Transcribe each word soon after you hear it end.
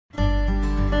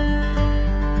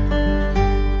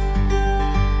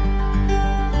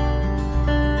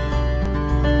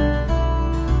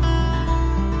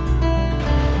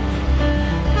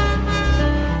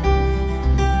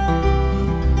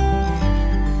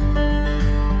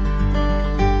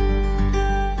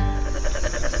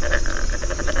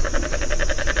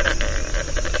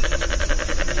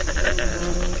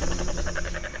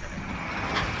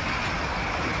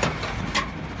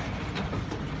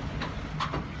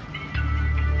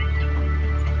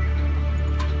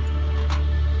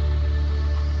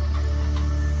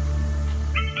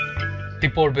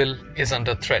Deepor Beel is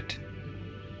under threat.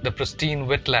 The pristine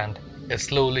wetland is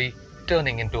slowly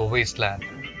turning into a wasteland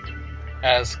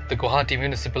as the Guwahati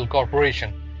Municipal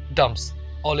Corporation dumps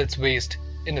all its waste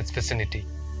in its vicinity.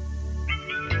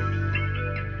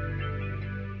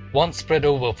 Once spread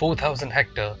over 4,000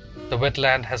 hectares, the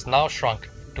wetland has now shrunk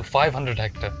to 500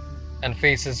 hectares and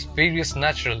faces various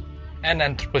natural and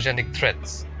anthropogenic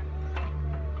threats.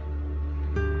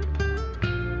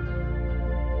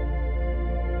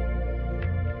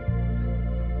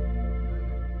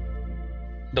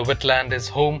 The wetland is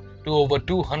home to over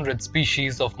 200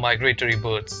 species of migratory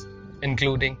birds,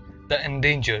 including the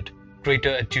endangered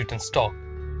greater adjutant stork.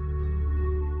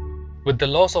 With the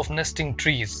loss of nesting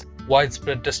trees,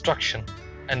 widespread destruction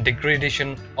and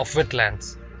degradation of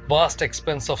wetlands, vast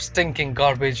expanse of stinking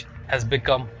garbage has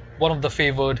become one of the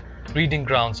favored breeding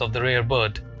grounds of the rare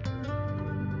bird.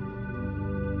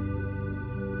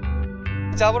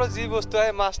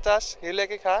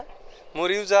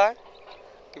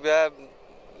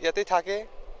 ইয়াতে থাকে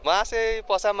মাছ এই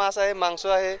পচা মাছ আহে মাংস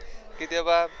আহে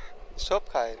কেতিয়াবা সব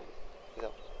খায়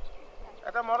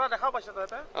এটা মৰা দেখা পাইছে তো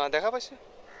এটা দেখা পাইছে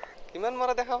কিমান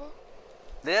মৰা দেখাব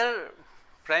their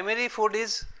primary food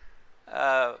is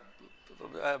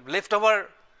leftover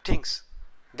things.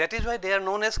 That is why they are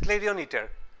known as clarion eater.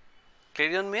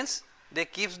 Clarion means they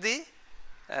keeps the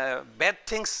bad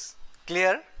things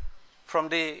clear from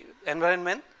the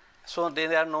environment, so they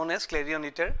are known as clarion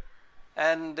eater.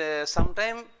 And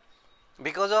sometimes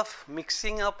because of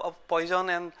mixing up of poison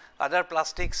and other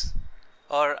plastics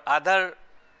or other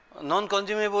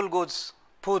non-consumable goods,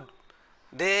 food,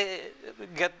 they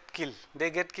get killed. They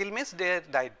get killed means they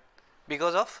died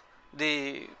because of the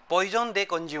poison they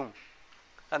consume,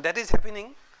 and that is happening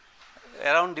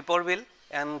around Deepor Beel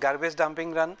and garbage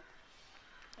dumping run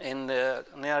in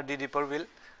near the Deepor Beel.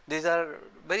 These are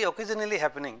very occasionally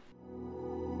happening.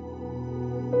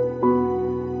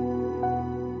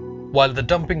 While the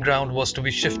dumping ground was to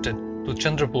be shifted to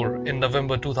Chandrapur in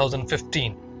November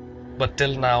 2015, but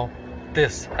till now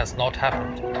this has not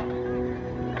happened.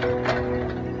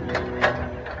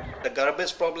 The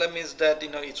garbage problem is that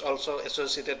it's also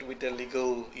associated with a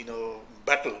legal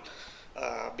battle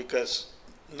because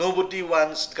nobody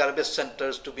wants garbage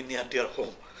centers to be near their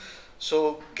home. So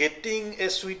getting a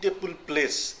suitable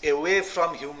place away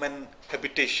from human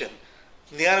habitation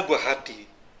near Guwahati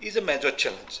is a major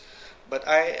challenge. But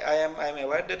I am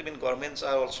aware that governments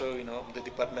are also, the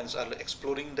departments are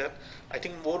exploring that. I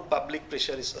think more public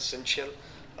pressure is essential,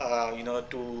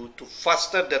 to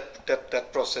foster that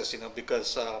process, because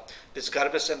this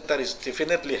garbage center is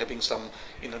definitely having some,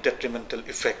 detrimental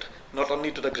effect, not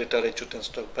only to the greater adjutant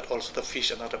stock, but also the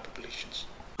fish and other populations.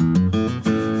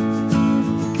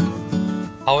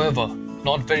 However,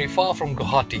 not very far from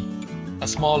Guwahati, a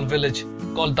small village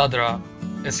called Dadra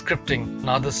is scripting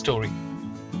another story.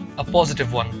 A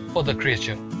positive one for the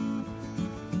creature.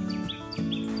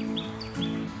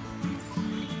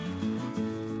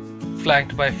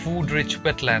 Flanked by food-rich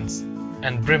wetlands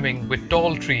and brimming with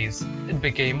tall trees, it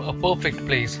became a perfect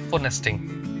place for nesting.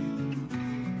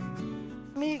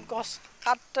 আমি গছ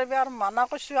কাটিবার মানা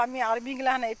কৈছো আমি army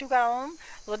গিলাখান এইটো কাৰণ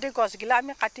যদি গছগিলা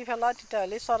আমি কাটি ফেলাও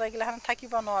তেতিয়াহ'লে চৰাইগিলাখান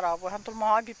থাকিব নোৱাৰা হ'ব সিহঁতৰ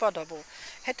মহা বিপদ হ'ব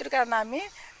সেইটোৰ কাৰণে আমি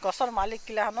গছৰ মালিক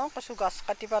গিলাখানক কৈছো গছ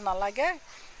কাটিব নালাগে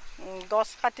গছ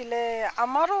কাটিলে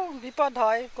আমাৰো বিপদ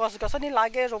হয় গছ গছনি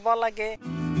লাগে ৰুব লাগে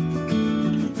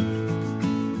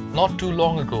Not too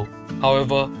long ago,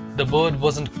 however, the bird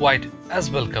wasn't quite as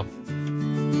welcome.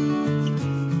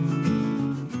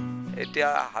 এতিয়া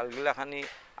হালগিলাখানি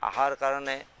আহাৰ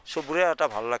কাৰণে সবৰে এটা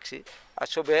ভাল লাগছি আৰু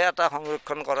সবে এটা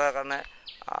সংৰক্ষণ কৰাৰ কাৰণে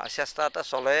চেষ্টা এটা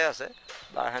চলাই আছে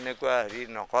বা হেনেকুৱা হেৰি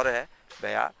নকৰে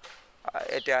বেয়া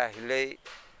এতিয়া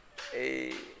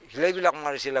হিলেইবিলাক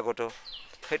মাৰিছিল আগতো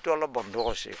সেইটো অলপ বন্ধ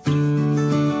কৰিছে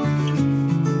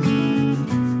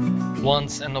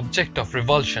Once an object of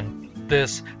revulsion,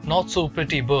 this not so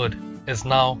pretty bird is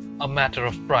now a matter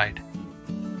of pride.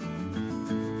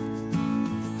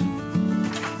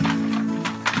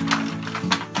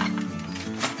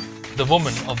 The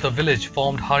women of the village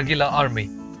formed Hargila Army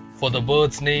for the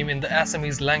bird's name in the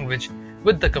Assamese language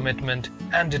with the commitment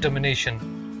and determination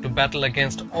to battle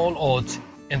against all odds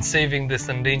in saving this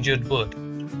endangered bird.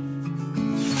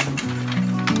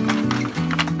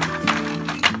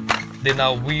 They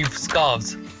now weave scarves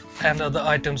and other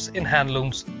items in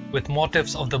handlooms with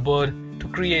motifs of the bird to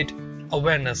create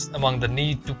awareness among the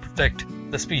need to protect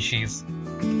the species.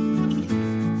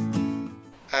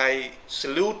 I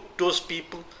salute those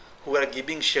people who are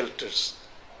giving shelters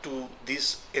to these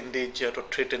endangered or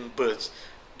threatened birds,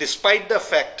 despite the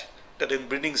fact that in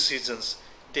breeding seasons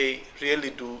they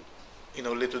really do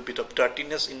little bit of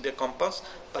dirtiness in their compounds,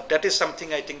 but that is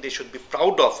something I think they should be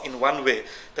proud of in one way,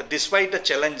 that despite the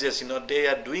challenges, they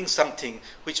are doing something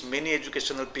which many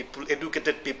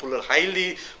educated people are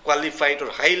highly qualified or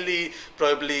highly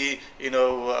probably,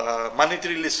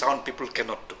 monetarily sound people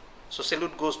cannot do. So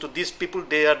salute goes to these people.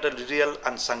 They are the real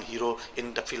unsung hero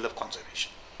in the field of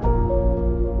conservation.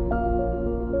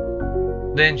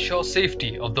 They ensure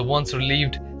safety of the once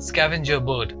relieved scavenger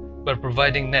bird by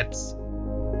providing nets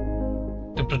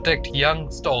to protect young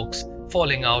storks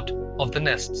falling out of the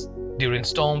nests during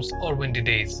storms or windy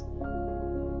days.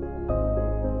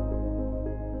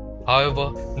 However,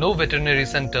 no veterinary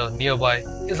center nearby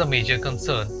is a major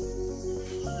concern.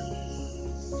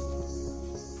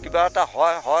 কিবা এটা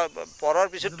হয় পৰাৰ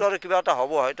পিছতো আৰু কিবা এটা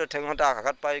হ'ব, হয়তো ঠেঙতে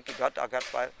আঘাত পায়, কিবাত আঘাত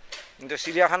পায়, কিন্তু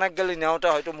চিৰিয়াখানাত গ'লে নেওঁতে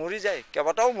হয়তো মৰি যায়,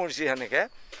 কেইবাটাও মৰিছে সেনেকৈ।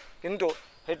 কিন্তু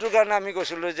সেইটোৰ কাৰণে আমি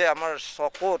কৈছিলোঁ যে আমাৰ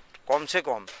চকুত কমচে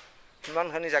কম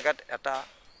সিমানখিনি জেগাত এটা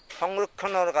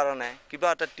সংৰক্ষণৰ কাৰণে কিবা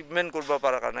এটা ট্ৰিটমেণ্ট কৰিব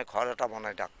পৰাৰ কাৰণে ঘৰ এটা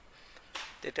বনাই দিয়ক,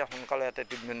 তেতিয়া সোনকালে এটা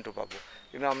ট্ৰিটমেণ্টটো পাব।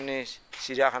 কিন্তু আপুনি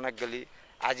চিৰিয়াখানাত গ'লে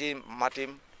আজি মাতিম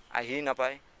আহি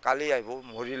নাপায়, কালি আহিব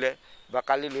মৰিলে বা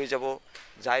কালি লৈ যাব,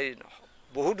 যাই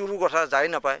বহুত দূৰৰ কথা যাই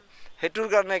নাপায়। সেইটোৰ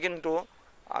কাৰণে কিন্তু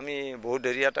আমি বহুত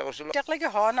দেৰি এটা কৈছিলোঁ। এতিয়ালৈকে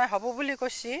হোৱা নাই, হ'ব বুলি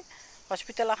কৈছে।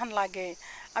 হস্পিটেল এখন লাগে,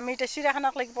 আমি এতিয়া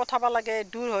চিৰিয়াখানাক লাগি পঠাব লাগে,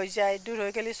 দূৰ হৈ যায়, দূৰ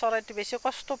হৈ গ'লে চৰাইটো বেছি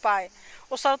কষ্ট পায়।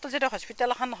 ওচৰতে যদি হস্পিটেল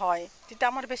এখন হয় তেতিয়া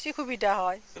আমাৰ বেছি সুবিধা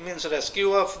হয়। It means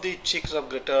rescue of the chicks of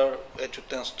greater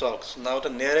adjutant storks. Now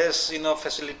the nearest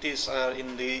facilities are in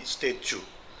the state zoo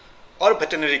or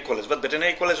veterinary college, but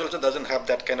veterinary college also doesn't have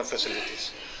that kind of facilities.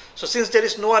 So since there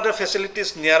is no other facilities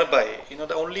nearby,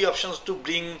 the only options to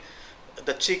bring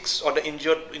the chicks or the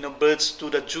injured birds to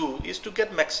the zoo is to get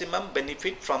maximum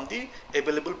benefit from the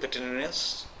available veterinarians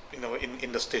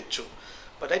in the state zoo.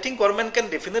 But I think government can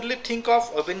definitely think of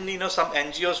even some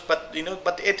NGOs,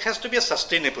 but it has to be a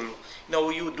sustainable.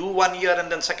 You do 1 year and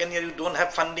then second year you don't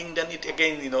have funding, then it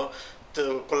again to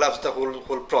collapse the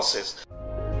whole process.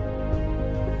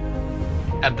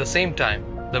 At the same time,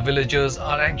 the villagers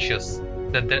are anxious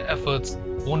that their efforts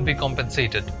won't be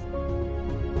compensated.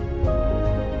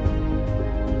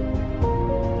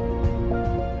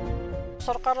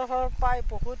 চৰকাৰৰ পৰাই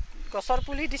বহুত গছৰ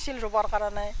পুলি দিছিল ৰুবৰ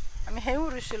কাৰণে, আমি সেইও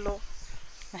ৰুইছিলোঁ।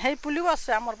 সেই পুলিও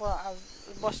আছে, আমাৰ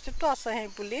বস্তুটো আছে সেই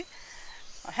পুলি।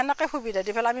 সেনেকৈ সুবিধা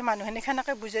দি পেলাই আমি মানুহখিনিক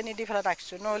সেনেকৈ বুজাই নিদি পেলাই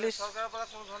ৰাখিছোঁ, নহ'লে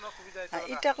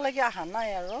এতিয়ালৈকে অহা নাই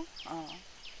আৰু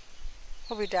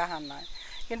সুবিধা অহা নাই।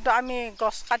 কিন্তু আমি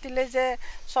গছ কাটিলে যে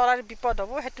চৰাইৰ বিপদ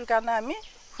হ'ব, সেইটোৰ কাৰণে আমি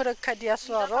সুৰক্ষা দি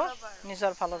আছোঁ আৰু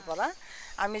নিজৰ ফালৰ পৰা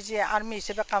আমি যে আৰ্মি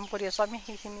হিচাপে কাম কৰি আছোঁ, আমি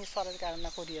সেইখিনি চৰাইৰ কাৰণে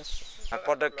কৰি আছোঁ।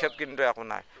 পদক্ষেপ কিন্তু একো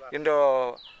নাই, কিন্তু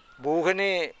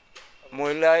বহুখিনি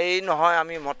মহিলাই নহয়,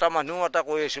 আমি মতা মানুহো এটা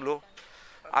কৈ আছিলোঁ,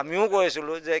 আমিও কৈ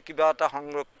আছিলোঁ যে কিবা এটা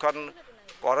সংৰক্ষণ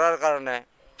কৰাৰ কাৰণে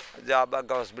বা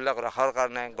গছবিলাক ৰখাৰ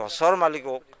কাৰণে গছৰ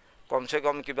মালিকক কমচে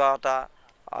কম কিবা এটা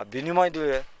বিনিময়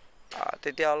দিয়ে,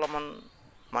 তেতিয়া অলপমান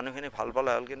মানুহখিনি ভাল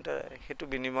পালে হ'ল। কিন্তু সেইটো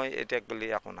বিনিময় এতিয়া গ'লে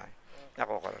একো নাই,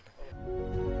 একো কাৰণে।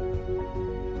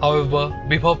 However,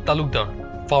 Bibhav Talukdar,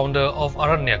 founder of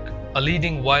Aranyak, a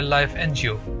leading wildlife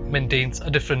NGO, maintains a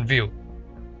different view.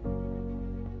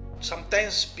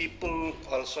 Sometimes people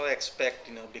also expect,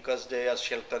 because they are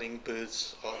sheltering birds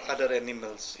or other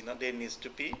animals, they need to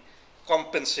be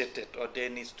compensated or they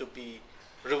need to be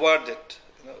rewarded.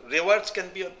 Rewards can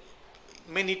be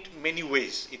many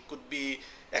ways. It could be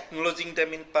acknowledging them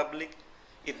in public,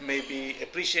 it may be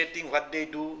appreciating what they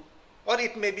do, or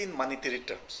it may be in monetary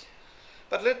terms.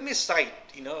 But let me cite,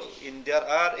 there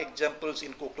are examples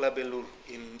in Koklabellur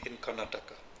in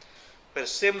Karnataka, where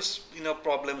same,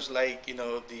 problems like,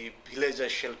 the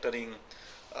villagers sheltering,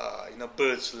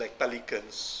 birds like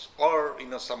pelicans or,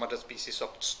 some other species of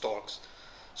storks.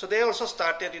 So they also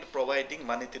started providing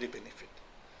monetary benefit,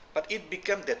 but it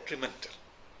became detrimental.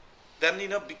 Then,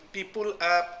 people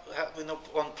have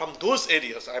from those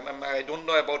areas, I don't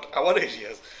know about our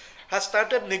areas, has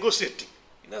started negotiating,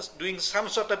 doing some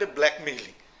sort of a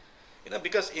blackmailing.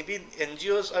 Because even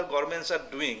NGOs or governments are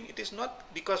doing, it is not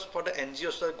because for the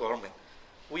NGOs or government.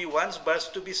 We want birds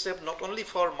to be safe not only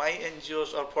for my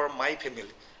NGOs or for my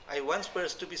family. I want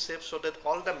birds to be safe so that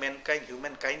all the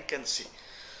humankind can see.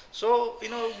 So,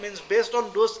 means based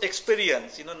on those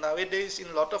experience, nowadays in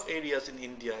a lot of areas in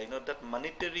India, that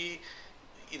monetary,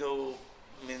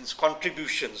 means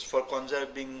contributions for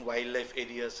conserving wildlife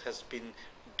areas has been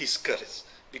discouraged.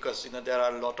 Because there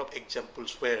are a lot of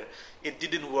examples where it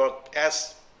didn't work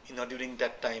as during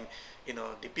that time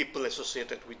the people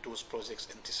associated with those projects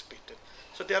anticipated.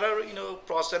 So there are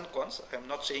pros and cons. I'm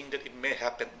not saying that it may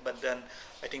happen, but then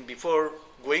I think before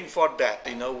going for that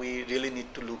we really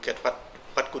need to look at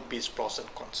what could be its pros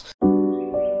and cons.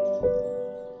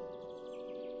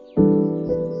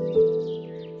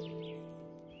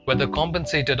 Whether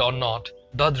compensated or not,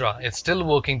 Dadra is still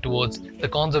working towards the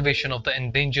conservation of the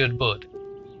endangered bird.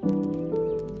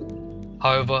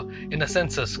 However, in a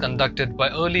census conducted by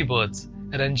Early Birds,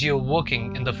 an NGO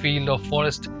working in the field of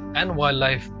forest and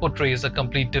wildlife portrays a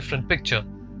complete different picture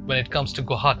when it comes to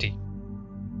Guwahati.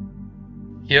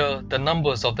 Here, the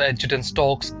numbers of the adjutant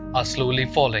storks are slowly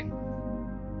falling.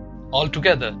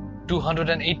 Altogether,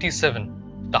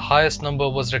 287, the highest number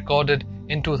was recorded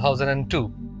in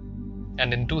 2002,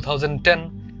 and in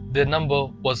 2010, the number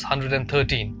was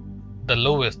 113, the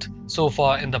lowest so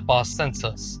far in the past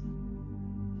census.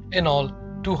 In all,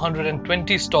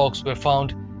 220 storks were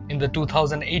found in the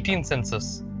 2018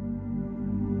 census.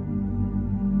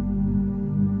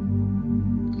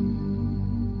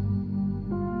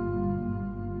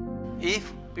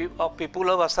 If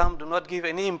people of Assam do not give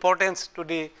any importance to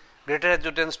the greater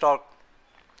adjutant stork,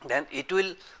 then it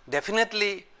will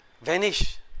definitely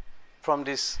vanish from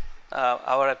this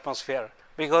our atmosphere,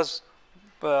 because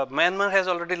Myanmar has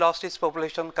already lost its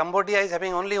population. Cambodia is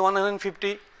having only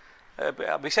 150.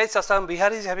 Besides Assam,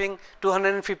 Bihar is having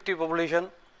 250 population,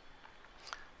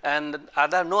 and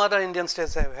no other Indian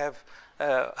states have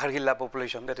Hargilla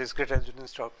population, that is greater adjutant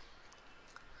stork.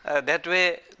 That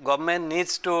way, government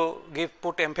needs to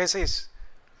put emphasis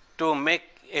to make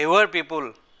aware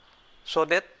people, so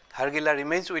that Hargilla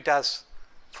remains with us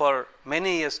for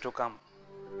many years to come.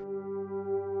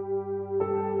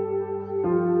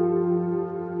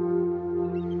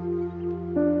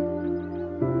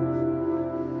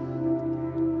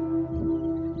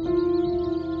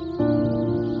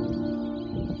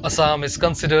 Assam is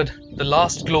considered the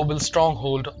last global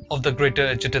stronghold of the greater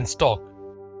adjutant stork,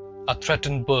 a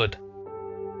threatened bird.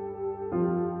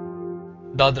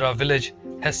 Dadra village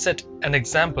has set an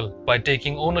example by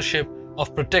taking ownership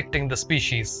of protecting the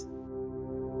species.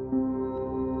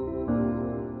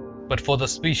 But for the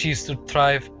species to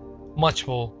thrive, much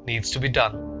more needs to be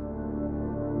done.